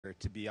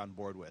to be on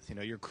board with. You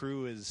know, your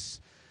crew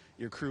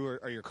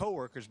are your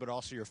coworkers, but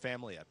also your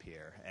family up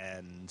here,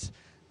 and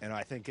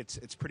I think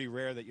it's pretty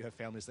rare that you have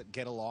families that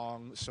get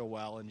along so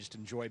well and just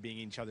enjoy being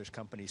in each other's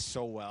company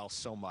so well,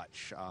 so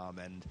much.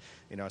 And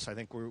you know, so I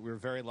think we're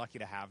very lucky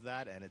to have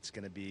that, and it's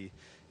going to be,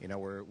 you know,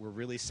 we're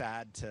really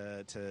sad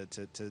to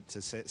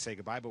say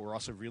goodbye, but we're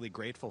also really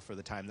grateful for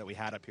the time that we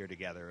had up here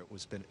together.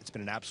 It's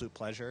been an absolute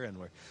pleasure, and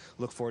we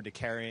look forward to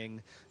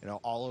carrying, you know,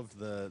 all of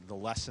the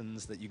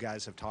lessons that you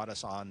guys have taught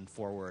us on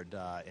forward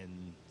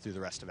through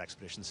the rest of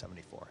Expedition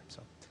 74.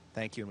 So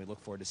thank you, and we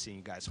look forward to seeing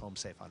you guys home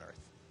safe on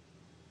Earth.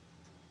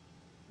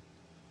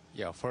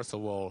 Yeah, first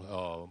of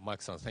all,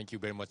 Mike-san, thank you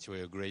very much for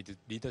your great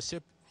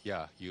leadership.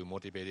 Yeah, you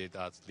motivated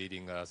us,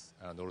 leading us,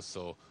 and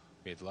also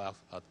made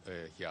laugh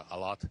a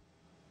lot.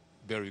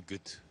 Very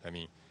good,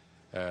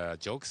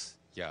 jokes.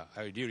 Yeah,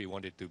 I really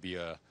wanted to be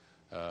a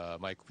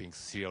Mike Fincke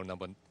serial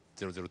number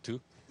 002.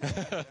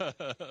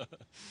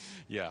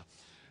 Yeah,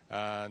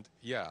 and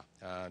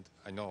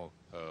I know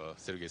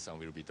Sergey-san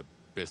will be the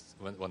best,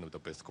 one of the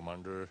best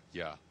commander.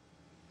 Yeah,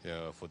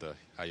 for the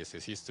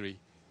ISS history.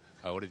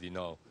 I already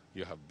know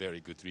you have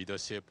very good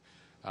leadership,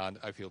 and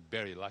I feel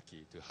very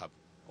lucky to have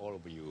all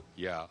of you.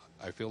 Yeah,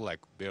 I feel like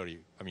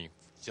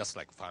just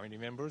like family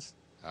members,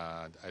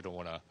 and I don't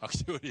want to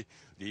actually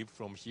leave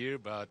from here,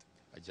 but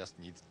I just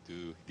need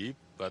to leave.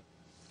 But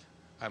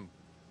I'm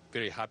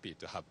very happy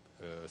to have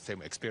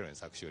same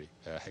experience, actually,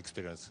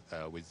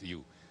 with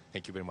you.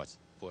 Thank you very much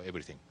for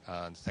everything,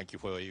 and thank you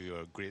for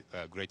your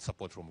great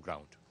support from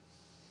ground.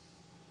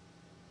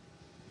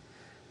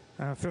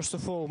 First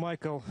of all,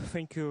 Michael,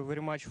 thank you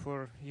very much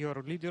for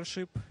your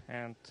leadership,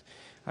 and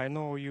I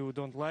know you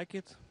don't like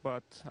it,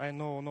 but I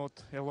know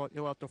not a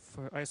lot of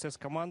ISS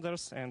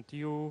commanders, and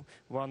you,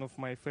 one of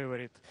my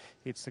favorite.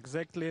 It's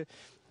exactly,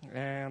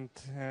 and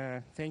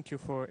thank you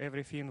for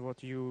everything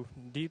what you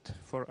did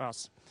for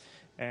us.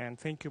 And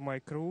thank you, my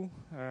crew.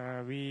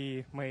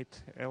 We made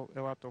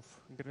a lot of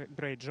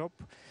great job,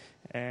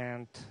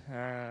 and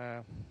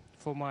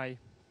for my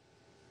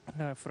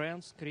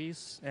friends,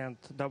 Chris and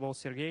Double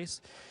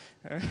Sergeys,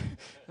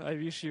 I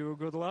wish you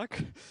good luck.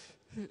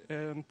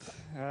 And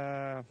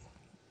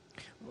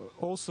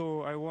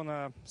also I want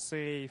to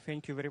say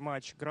thank you very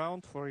much,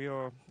 Ground, for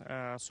your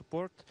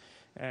support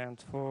and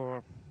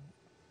for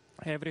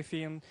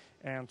everything.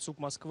 And ЦУП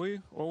Москвы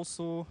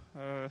also,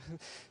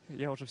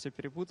 я уже все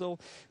перепутал,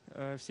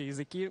 все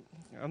языки.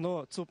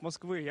 Но ЦУП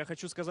Москвы, я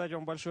хочу сказать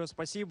вам большое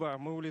спасибо.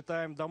 Мы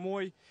улетаем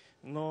домой,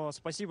 но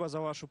спасибо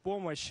за вашу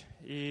помощь.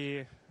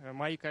 И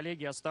мои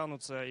коллеги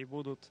останутся и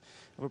будут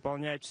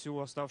выполнять всю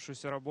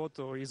оставшуюся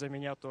работу. И за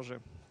меня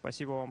тоже.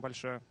 Спасибо вам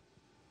большое.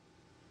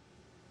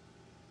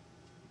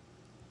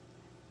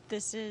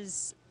 This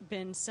has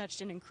been such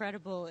an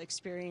incredible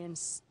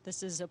experience.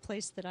 This is a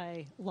place that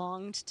I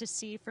longed to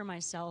see for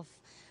myself.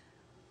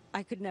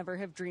 I could never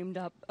have dreamed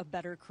up a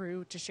better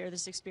crew to share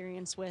this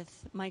experience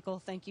with. Michael,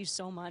 thank you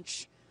so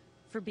much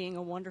for being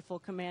a wonderful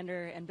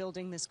commander and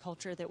building this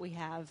culture that we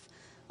have.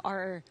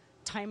 Our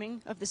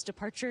timing of this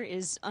departure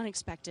is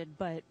unexpected,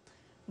 but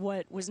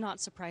what was not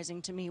surprising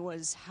to me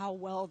was how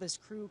well this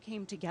crew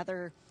came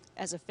together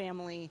as a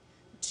family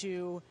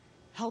to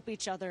help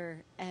each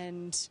other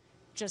and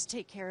just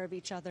take care of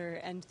each other,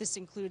 and this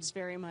includes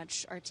very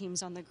much our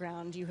teams on the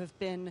ground. You have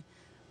been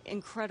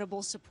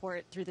incredible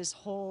support through this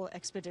whole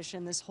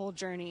expedition, this whole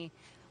journey.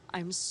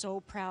 I'm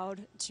so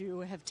proud to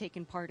have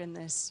taken part in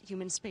this.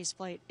 Human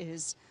spaceflight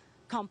is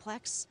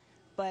complex,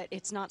 but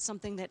it's not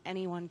something that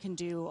anyone can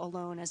do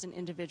alone as an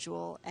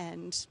individual,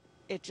 and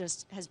it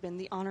just has been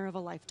the honor of a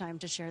lifetime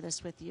to share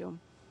this with you.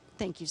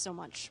 Thank you so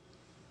much.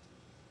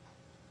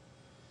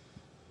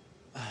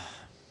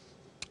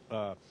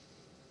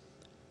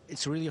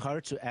 It's really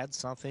hard to add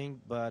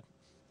something, but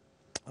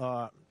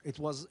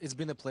it's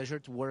been a pleasure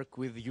to work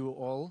with you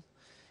all,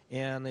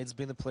 and it's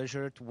been a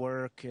pleasure to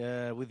work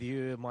with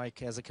you,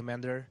 Mike, as a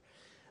commander,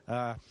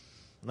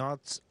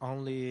 not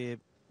only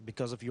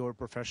because of your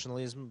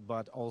professionalism,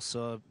 but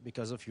also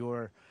because of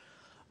your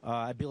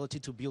ability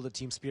to build a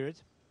team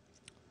spirit.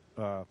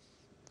 The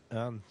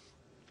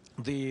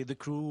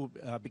crew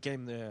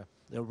became the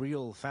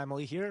real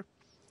family here,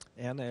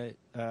 and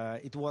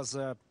it was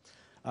a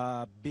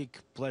big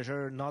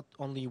pleasure not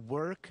only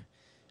work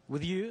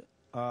with you,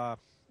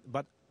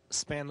 but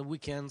spend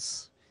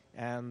weekends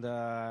and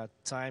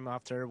time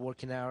after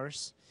working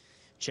hours,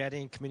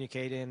 chatting,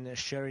 communicating,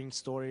 sharing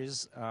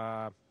stories.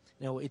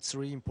 You know, it's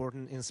really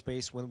important in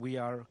space when we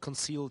are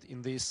concealed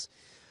in this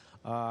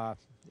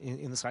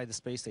inside the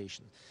space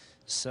station.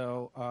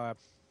 So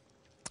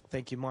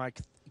thank you,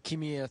 Mike.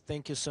 Kimi,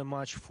 thank you so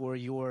much for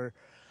your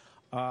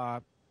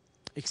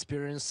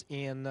experience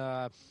in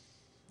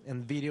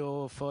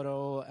video,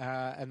 photo,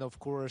 and of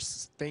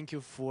course, thank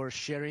you for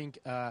sharing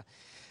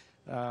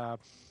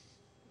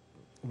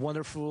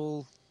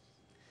wonderful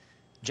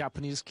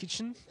Japanese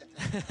kitchen.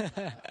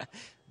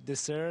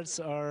 Desserts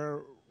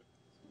are,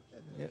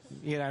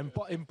 you know,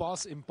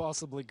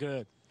 impossibly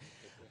good.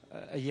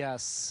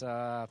 Yes,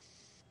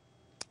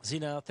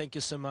 Zina, thank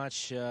you so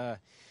much.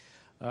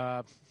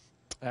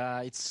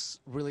 it's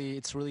really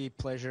a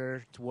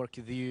pleasure to work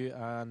with you,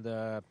 and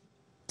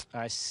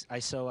I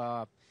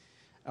saw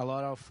a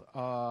lot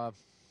of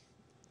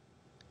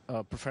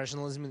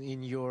professionalism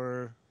in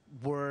your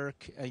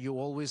work. You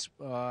always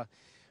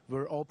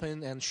were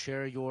open and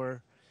share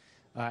your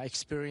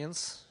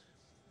experience,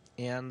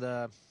 and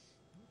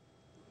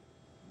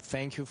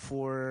thank you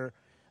for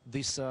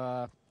this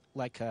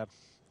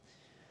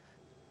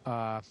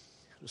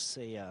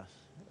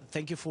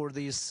thank you for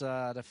this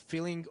the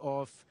feeling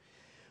of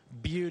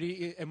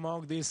beauty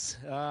among these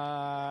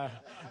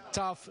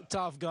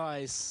tough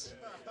guys.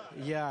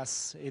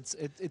 Yes, it's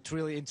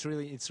really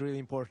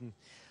important.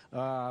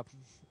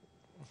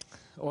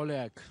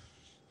 Oleg,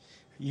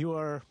 you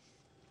are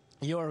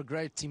a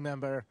great team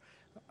member,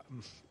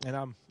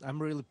 and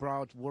I'm really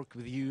proud to work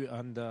with you.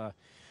 And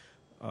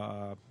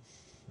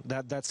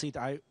that's it.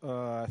 I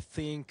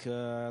think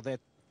that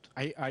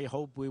I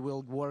hope we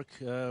will work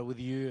with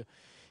you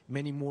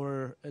many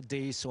more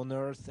days on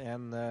Earth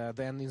and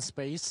then in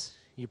space.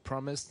 You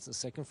promised a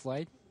second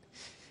flight,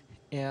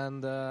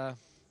 and not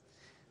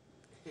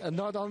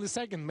only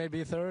second,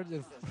 maybe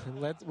third.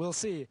 We'll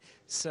see.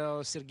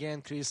 So Sergey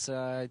and Chris,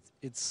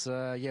 it's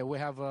we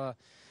have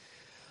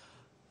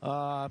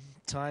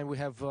time. We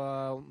have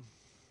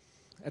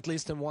at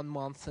least in 1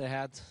 month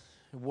ahead,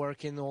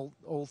 working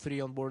all three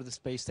on board the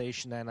space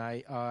station, and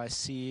I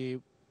see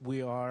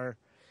we are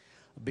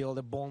build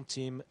a bond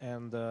team,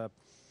 and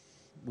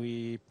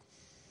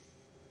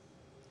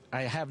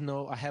I have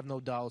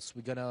no doubts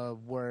we're gonna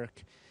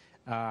work.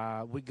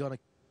 We're gonna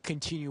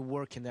continue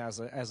working as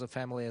a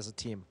family, as a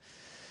team.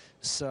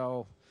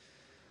 So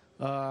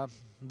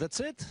that's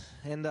it.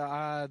 And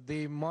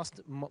the most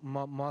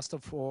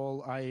of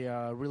all, I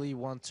really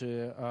want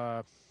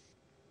to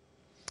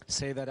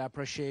say that I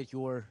appreciate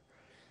your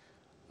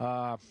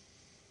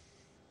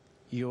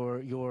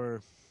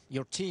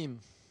team,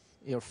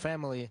 your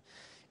family,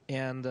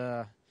 and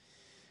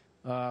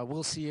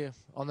we'll see you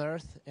on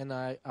Earth. And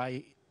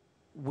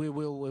we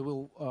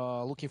will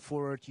looking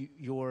forward to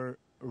your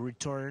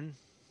return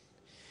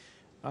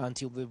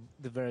until the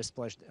very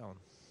splashdown.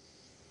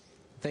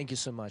 Thank you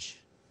so much.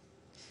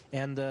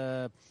 And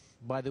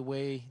by the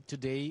way,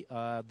 today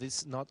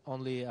this not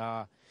only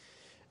a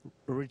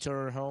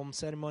return home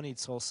ceremony,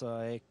 it's also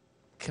a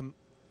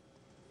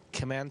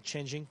command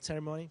changing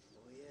ceremony. Oh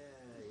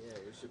yeah,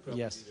 we should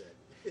probably Yes. do that.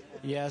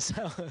 Yes.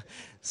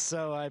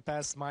 So I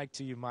pass mic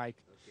to you, Mike.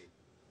 Okay.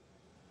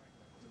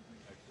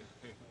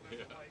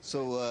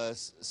 So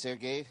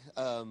Sergey,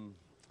 I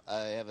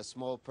have a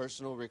small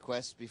personal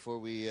request before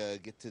we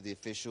get to the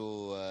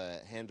official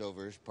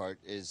handovers part.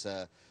 Is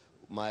I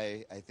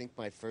think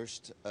my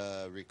first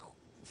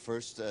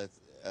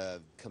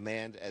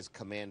command as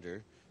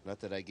commander,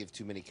 not that I give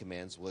too many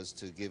commands, was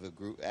to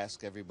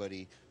ask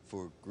everybody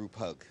for a group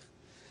hug.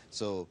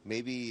 So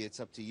maybe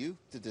it's up to you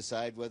to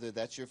decide whether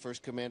that's your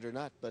first command or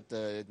not, but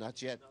not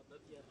yet.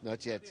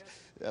 Not yet.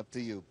 Up to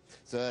you.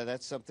 So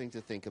that's something to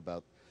think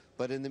about.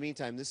 But in the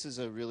meantime, this is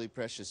a really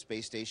precious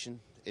space station.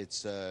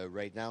 It's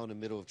right now in the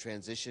middle of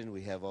transition.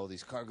 We have all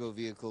these cargo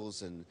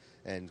vehicles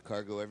and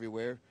cargo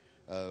everywhere.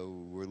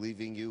 We're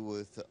leaving you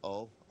with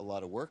a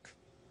lot of work,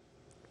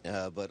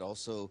 but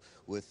also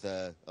with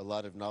a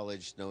lot of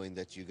knowledge, knowing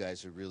that you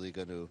guys are really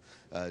going to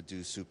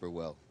do super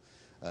well.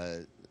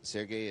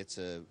 Sergey, it's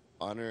an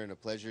honor and a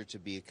pleasure to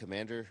be a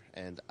commander,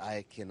 and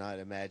I cannot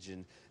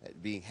imagine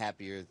being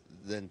happier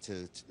than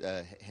to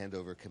hand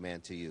over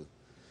command to you.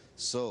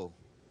 So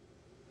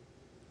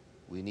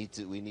we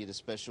need a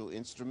special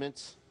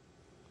instrument.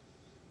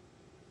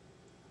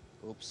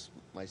 Oops,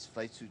 my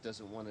flight suit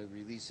doesn't want to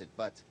release it,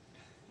 but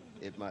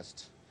it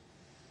must.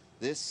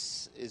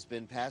 This has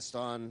been passed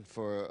on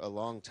for a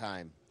long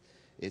time.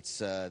 It's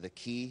the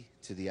key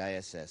to the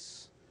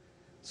ISS.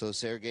 So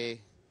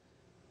Sergey,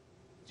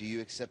 do you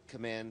accept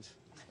command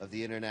of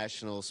the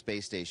International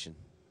Space Station?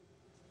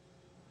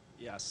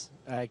 Yes,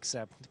 I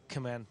accept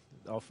command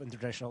of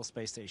International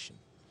Space Station.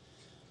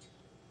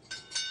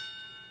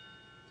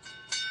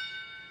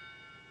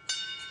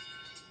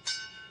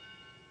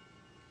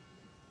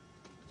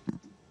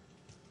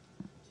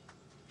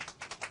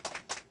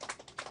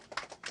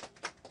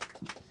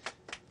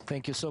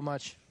 Thank you so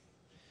much.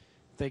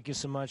 Thank you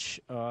so much.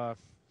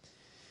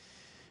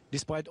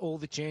 Despite all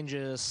the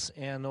changes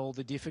and all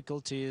the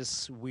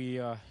difficulties,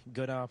 we're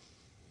gonna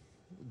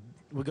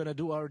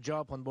do our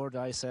job on board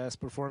ISS,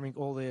 performing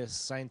all the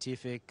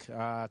scientific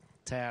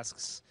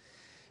tasks,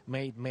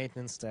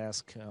 maintenance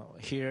tasks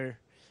here,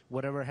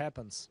 whatever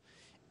happens.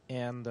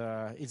 And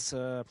it's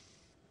a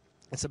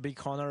big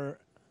honor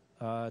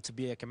to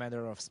be a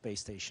commander of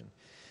space station.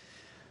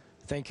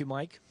 Thank you,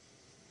 Mike.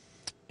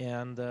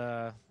 And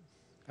I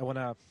want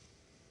to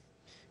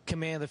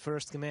command the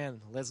first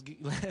command. Let's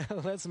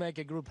make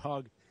a group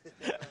hug. You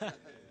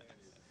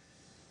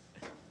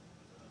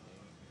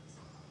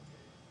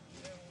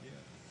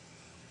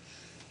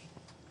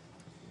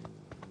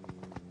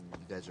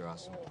guys are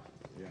awesome.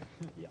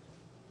 Yeah.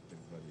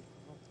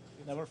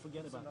 Never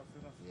forget about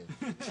it.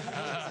 Yeah.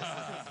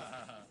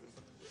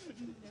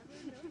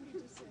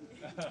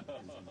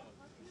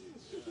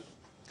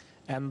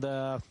 And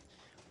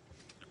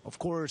of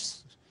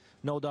course,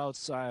 no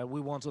doubts, we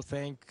want to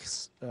thank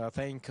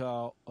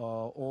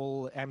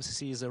all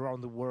MCCs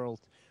around the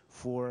world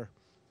for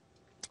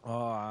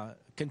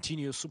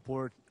continuous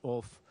support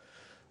of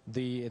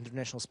the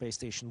International Space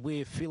Station.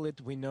 We feel it.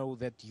 We know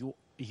that you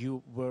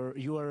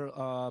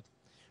are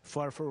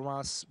far from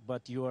us,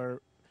 but you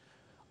are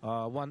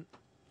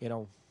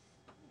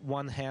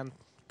one hand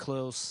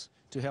close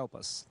to help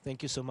us.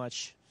 Thank you so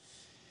much.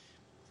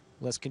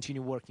 Let's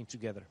continue working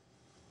together.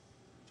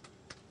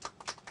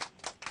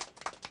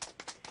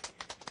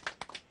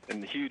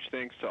 And huge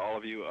thanks to all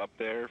of you up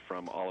there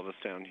from all of us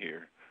down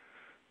here.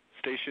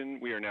 Station,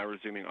 we are now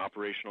resuming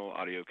operational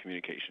audio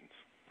communications.